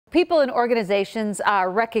People and organizations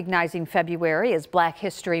are recognizing February as Black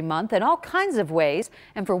History Month in all kinds of ways.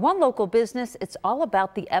 And for one local business, it's all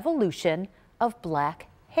about the evolution of black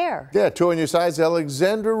hair. Yeah, 2 on your side's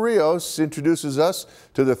Alexandra Rios introduces us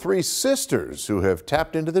to the 3 sisters who have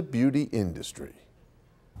tapped into the beauty industry.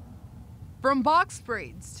 From box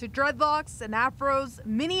braids to dreadlocks and afros,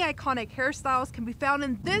 many iconic hairstyles can be found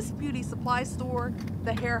in this beauty supply store,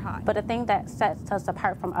 The Hair Hut. But the thing that sets us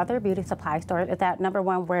apart from other beauty supply stores is that number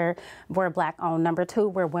 1, we're black owned, number 2,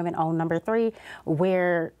 we're women owned, number 3,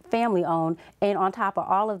 we're family owned, and on top of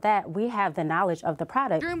all of that, we have the knowledge of the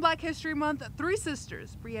product. During Black History Month, 3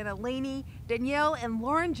 sisters, Brianna Laney, Danielle, and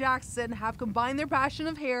Lauren Jackson, have combined their passion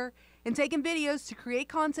of hair and taken videos to create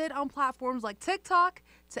content on platforms like TikTok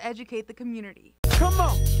to educate the community. Come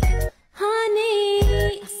on! Honey,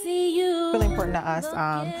 I see you. Really important to us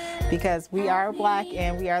because we are black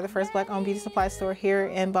and we are the first black-owned beauty supply store here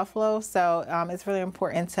in Buffalo. So it's really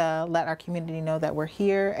important to let our community know that we're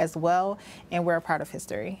here as well and we're a part of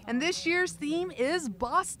history. And this year's theme is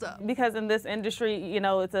Bossed Up. Because in this industry, you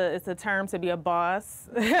know, it's a term to be a boss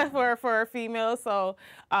for a female. So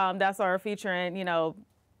that's why we're featuring, you know,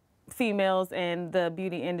 females in the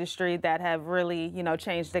beauty industry that have really, you know,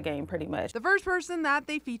 changed the game pretty much. The first person that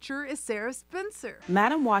they feature is Sarah Spencer.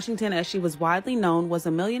 Madam Washington, as she was widely known, was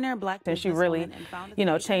a millionaire black and she really, you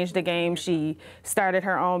know, changed the game. She started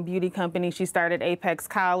her own beauty company. She started Apex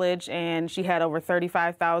College and she had over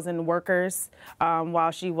 35,000 workers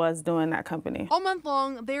while she was doing that company. All month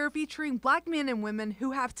long, they are featuring black men and women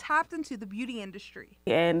who have tapped into the beauty industry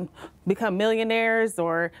and become millionaires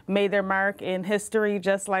or made their mark in history,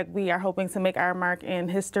 just like we are hoping to make our mark in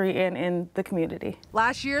history and in the community.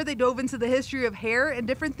 Last year, they dove into the history of hair and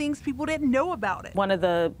different things people didn't know about it. One of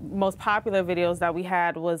the most popular videos that we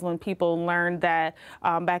had was when people learned that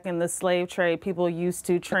back in the slave trade, people used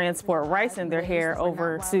to transport rice in their hair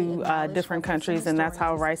over to different countries, and that's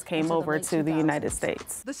how rice came over to the United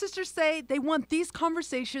States. The sisters say they want these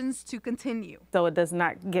conversations to continue, so it does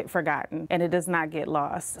not get forgotten and it does not get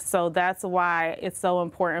lost. So that's why it's so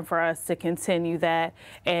important for us to continue that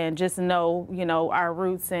and just know, you know, our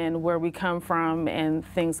roots and where we come from and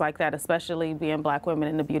things like that, especially being black women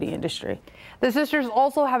in the beauty industry. The sisters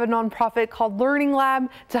also have a nonprofit called Learning Lab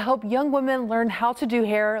to help young women learn how to do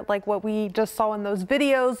hair, like what we just saw in those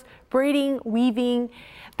videos, braiding, weaving.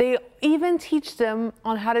 They even teach them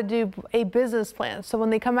on how to do a business plan. So when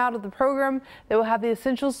they come out of the program, they will have the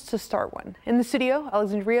essentials to start one. In the studio,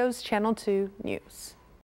 Alexandra Rios, Channel 2 News.